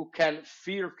who can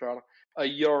filter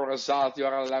your results,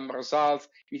 your LLM results.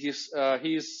 He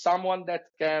is someone that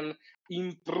can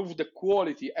improve the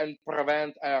quality and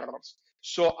prevent errors.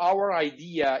 So our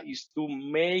idea is to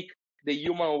make the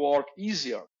human work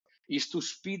easier, is to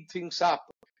speed things up.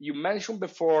 You mentioned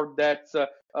before that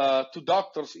to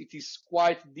doctors it is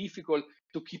quite difficult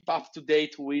to keep up to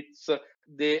date with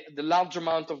the large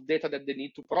amount of data that they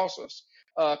need to process.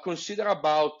 Consider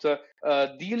about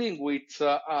dealing with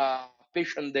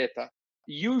patient data.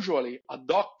 Usually, a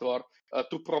doctor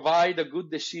to provide a good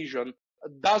decision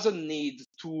doesn't need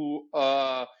to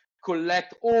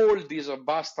collect all this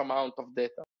vast amount of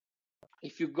data.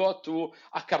 If you go to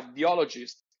a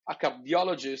cardiologist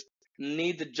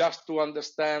need just to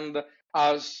understand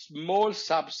a small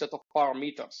subset of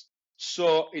parameters.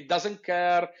 So it doesn't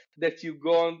care that you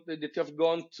have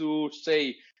gone to,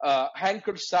 say,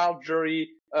 ankle surgery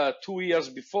 2 years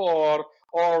before,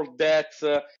 or that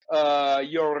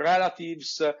your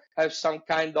relatives have some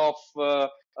kind of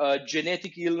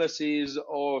genetic illnesses,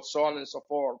 or so on and so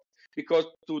forth. Because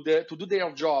to do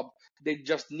their job, they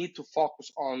just need to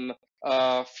focus on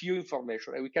few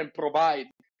information, and we can provide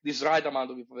this right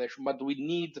amount of information, but we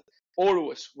need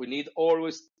always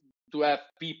to have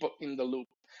people in the loop.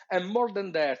 And more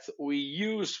than that, we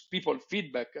use people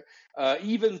feedback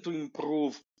even to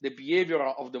improve the behavior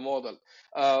of the model.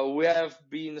 We have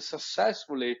been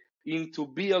successfully into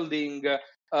building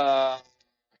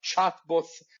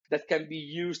chatbots that can be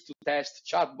used to test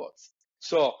chatbots.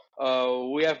 So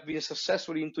we have been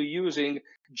successfully into using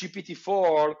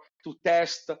GPT-4 to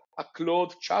test a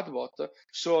Claude chatbot.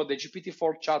 So the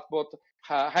GPT-4 chatbot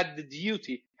had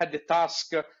the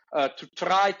task to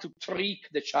try to trick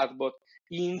the chatbot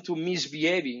into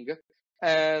misbehaving.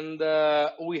 And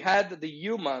we had the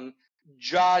human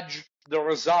judge the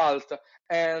result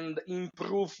and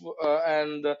improve,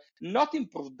 and not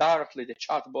improve directly the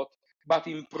chatbot, but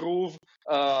improve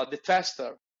the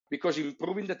tester, because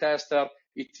improving the tester,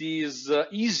 it is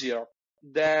easier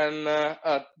than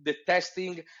the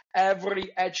testing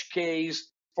every edge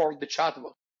case for the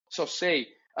chatbot. So say,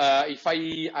 if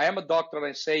I am a doctor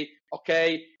and say,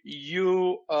 okay,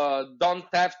 you don't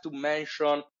have to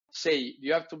mention, say,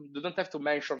 you don't have to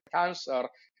mention cancer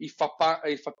if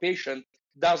a patient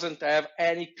doesn't have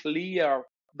any clear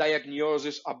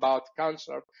diagnosis about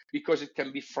cancer, because it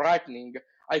can be frightening.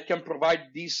 I can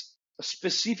provide this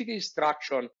specific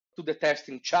instruction to the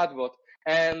testing chatbot,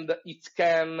 and it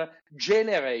can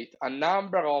generate a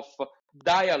number of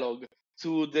dialogue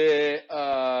to the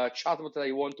chatbot that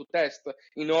I want to test,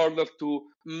 in order to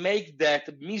make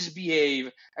that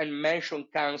misbehave and mention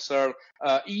cancer,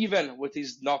 even when it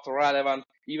is not relevant,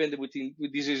 even when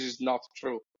this is not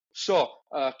true. So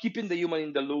keeping the human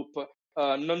in the loop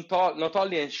not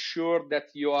only ensure that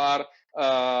you are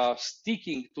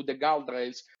sticking to the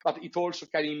guardrails, but it also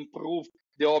can improve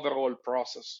the overall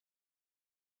process.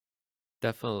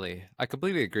 Definitely. I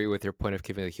completely agree with your point of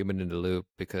keeping the human in the loop,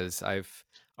 because I've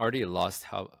already lost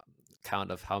count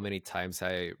of how many times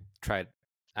I tried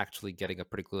actually putting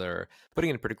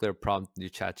in a particular prompt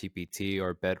into ChatGPT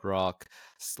or Bedrock,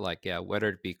 whether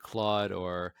it be Claude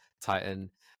or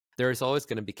Titan. There's always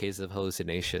going to be cases of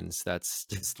hallucinations that's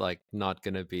just not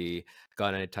going to be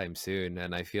gone anytime soon.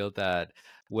 And I feel that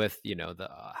with the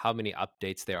how many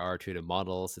updates there are to the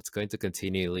models, it's going to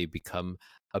continually become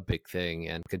a big thing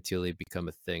and continually become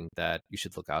a thing that you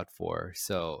should look out for.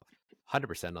 So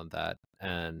 100% on that.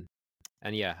 And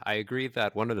yeah, I agree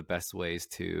that one of the best ways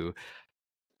to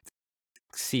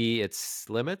see its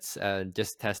limits and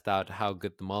just test out how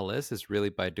good the model is really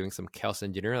by doing some chaos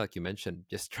engineering, like you mentioned.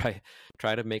 Just try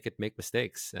to make it make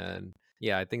mistakes. And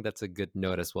yeah, I think that's a good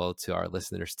note as well to our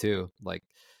listeners too.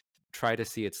 Try to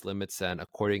see its limits and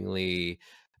accordingly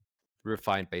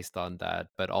refine based on that,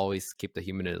 but always keep the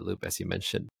human in the loop, as you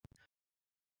mentioned.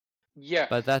 Yeah,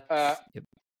 But that's yep.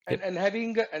 and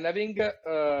having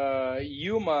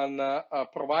human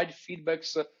provide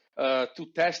feedbacks to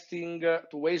testing,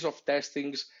 to ways of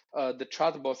testing the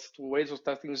chatbots, to ways of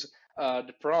testing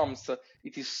the prompts,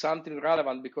 it is something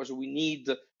relevant because we need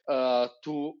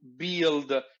to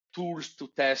build tools to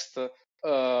test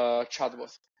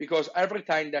chatbots. Because every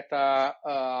time that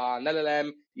an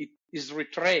LLM is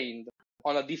retrained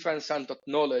on a different set of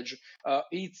knowledge,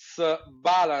 its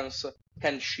balance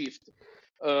can shift.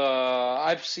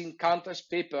 I've seen countless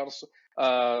papers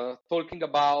talking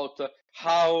about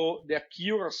how the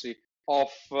accuracy of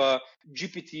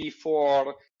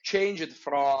GPT-4 changed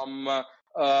from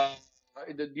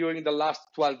during the last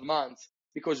 12 months,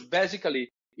 because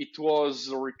basically it was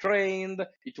retrained,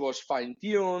 it was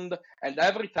fine-tuned, and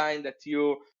every time that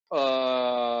you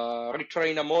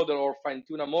retrain a model or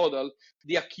fine-tune a model,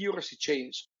 the accuracy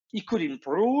changed. It could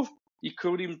improve. It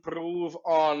could improve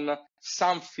on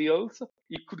some fields.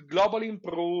 It could globally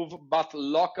improve, but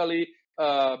locally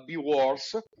be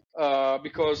worse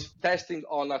because testing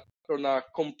on a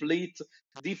complete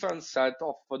different set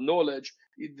of knowledge,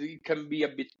 it can be a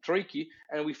bit tricky.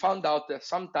 And we found out that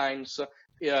sometimes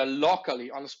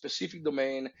locally on a specific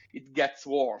domain, it gets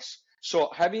worse. So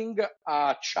having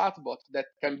a chatbot that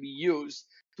can be used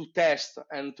to test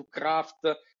and to craft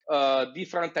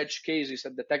different edge cases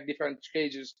and detect different edge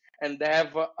cases, and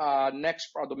have a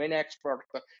domain expert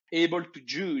able to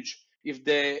judge if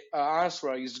the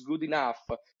answer is good enough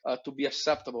to be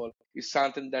acceptable, is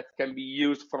something that can be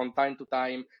used from time to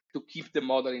time to keep the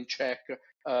model in check,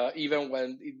 even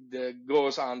when it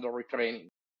goes under retraining.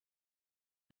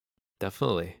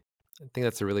 Definitely. I think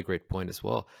that's a really great point as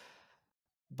well.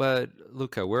 But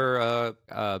Luca, we're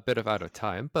a bit out of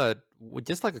time, but we'd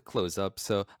just like to close up.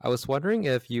 So I was wondering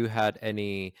if you had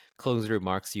any closing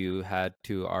remarks you had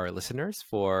to our listeners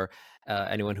for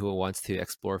anyone who wants to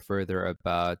explore further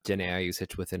about Gen AI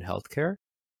usage within healthcare.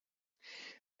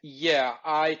 Yeah,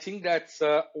 I think that's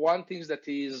one thing that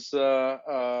is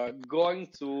going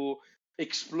to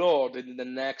explode in the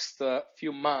next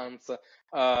few months.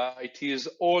 It is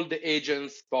all the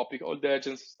agents topic, all the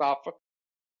agents stuff,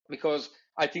 because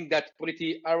I think that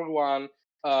pretty everyone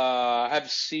have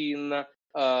seen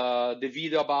the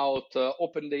video about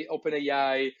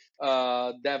OpenAI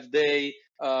Dev Day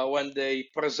when they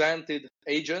presented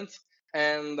agents.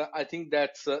 And I think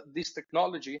that this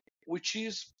technology, which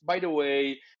is, by the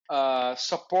way,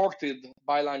 supported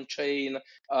by LangChain,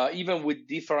 even with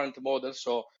different models.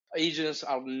 So agents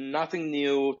are nothing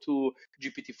new to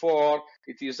GPT-4.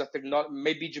 It is a technology.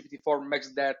 Maybe GPT-4 makes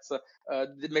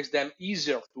them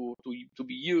easier to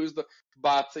be used,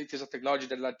 but it is a technology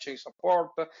that LangChain support,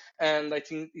 and I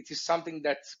think it is something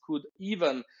that could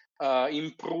even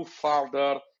improve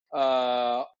further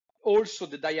also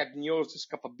the diagnosis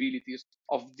capabilities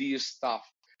of this stuff.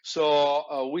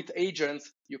 So with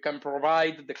agents, you can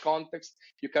provide the context,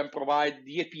 you can provide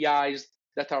the APIs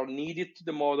that are needed to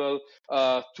the model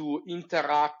to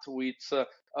interact with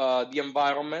the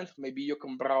environment. Maybe you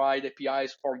can provide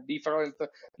APIs for different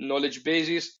knowledge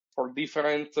bases, for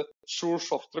different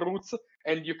source of truth,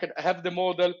 and you can have the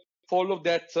model follow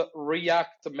that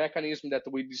react mechanism that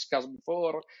we discussed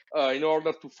before in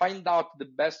order to find out the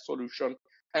best solution,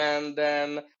 and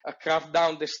then craft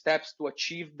down the steps to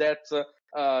achieve that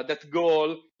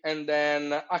goal, and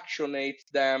then actionate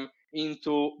them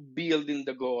into building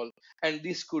the goal. And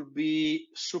this could be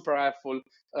super helpful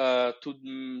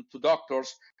to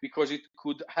doctors, because it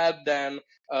could help them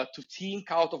to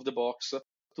think out of the box,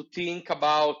 to think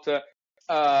about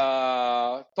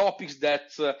topics that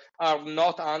are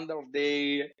not under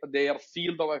their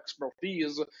field of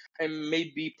expertise, and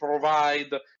maybe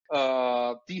provide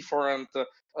different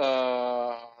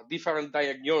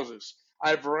diagnoses.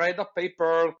 I've read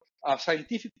a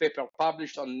scientific paper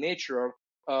published on Nature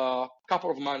a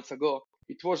couple of months ago.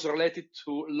 It was related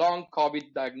to long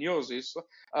COVID diagnosis,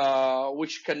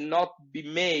 which cannot be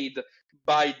made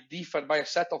by a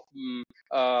set of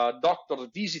doctors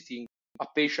visiting a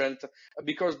patient,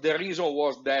 because the reason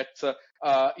was that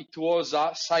it was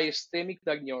a systemic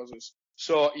diagnosis.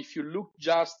 So if you look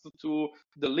just to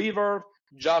the liver,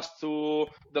 just to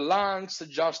the lungs,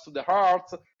 just to the heart,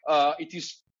 it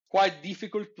is quite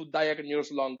difficult to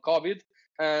diagnose long COVID.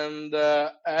 And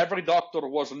every doctor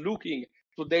was looking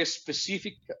to their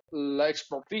specific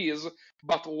expertise,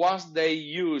 but once they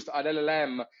used an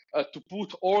LLM to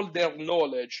put all their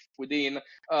knowledge within,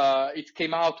 it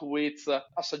came out with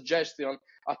a suggestion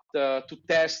to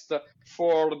test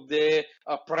for the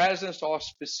presence of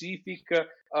specific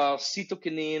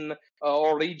cytokinin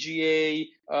or EGA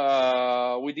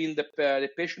within the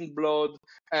patient blood,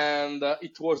 and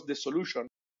it was the solution.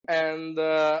 And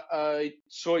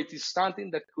so it is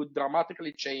something that could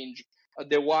dramatically change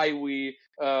the way we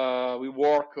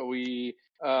work, we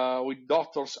with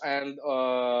doctors, and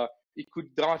it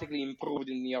could dramatically improve in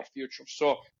the near future.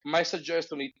 So my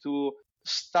suggestion is to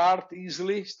start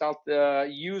easily, start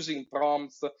using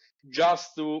prompts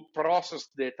just to process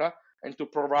data and to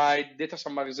provide data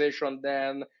summarization,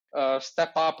 then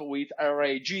step up with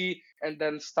RAG, and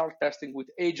then start testing with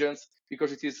agents,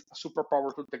 because it is a super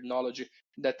powerful technology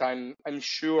that I'm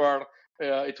sure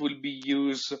it will be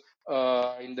used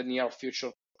in the near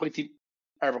future pretty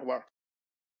everywhere.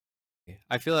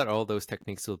 I feel that all those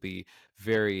techniques will be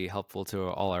very helpful to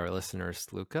all our listeners,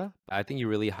 Luca. I think you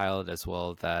really highlighted as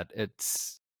well that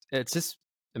it's just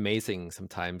amazing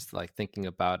sometimes, like thinking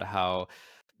about how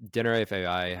generative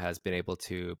AI has been able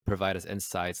to provide us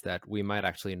insights that we might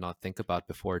actually not think about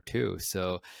before too.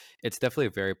 So it's definitely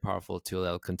a very powerful tool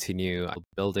that will continue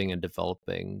building and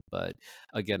developing. But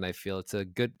again, I feel it's a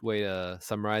good way to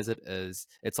summarize it is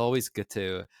it's always good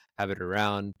to have it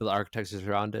around, build architectures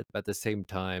around it, but at the same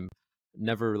time,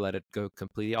 never let it go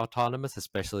completely autonomous,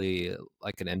 especially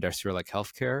like an industry like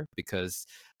healthcare, because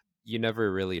you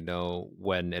never really know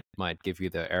when it might give you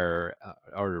the error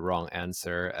or the wrong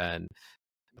answer. And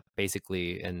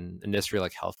basically, in an industry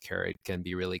like healthcare, it can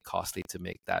be really costly to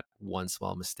make that one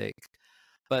small mistake.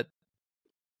 But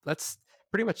that's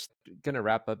pretty much going to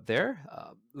wrap up there.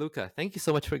 Luca, thank you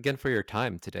so much again for your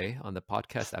time today on the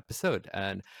podcast episode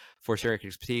and for sharing your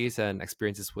expertise and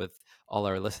experiences with all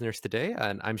our listeners today.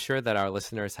 And I'm sure that our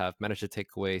listeners have managed to take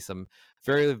away some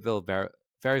very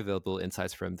valuable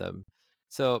insights from them.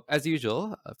 So, as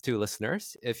usual, to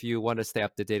listeners, if you want to stay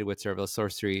up to date with Serverless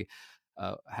Sorcery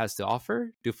has to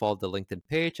offer, do follow the LinkedIn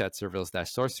page at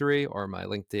Serverless-Sorcery or my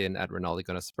LinkedIn at Rinaldi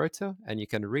Gonasperto. And you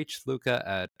can reach Luca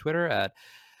at Twitter at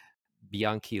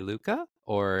Bianchi Luca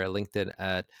or LinkedIn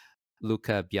at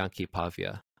Luca Bianchi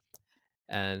Pavia.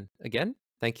 And again,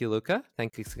 thank you, Luca.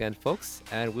 Thanks again, folks.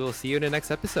 And we will see you in the next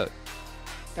episode.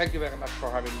 Thank you very much for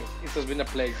having me. It has been a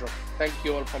pleasure. Thank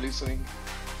you all for listening.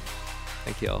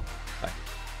 Thank you all. Bye.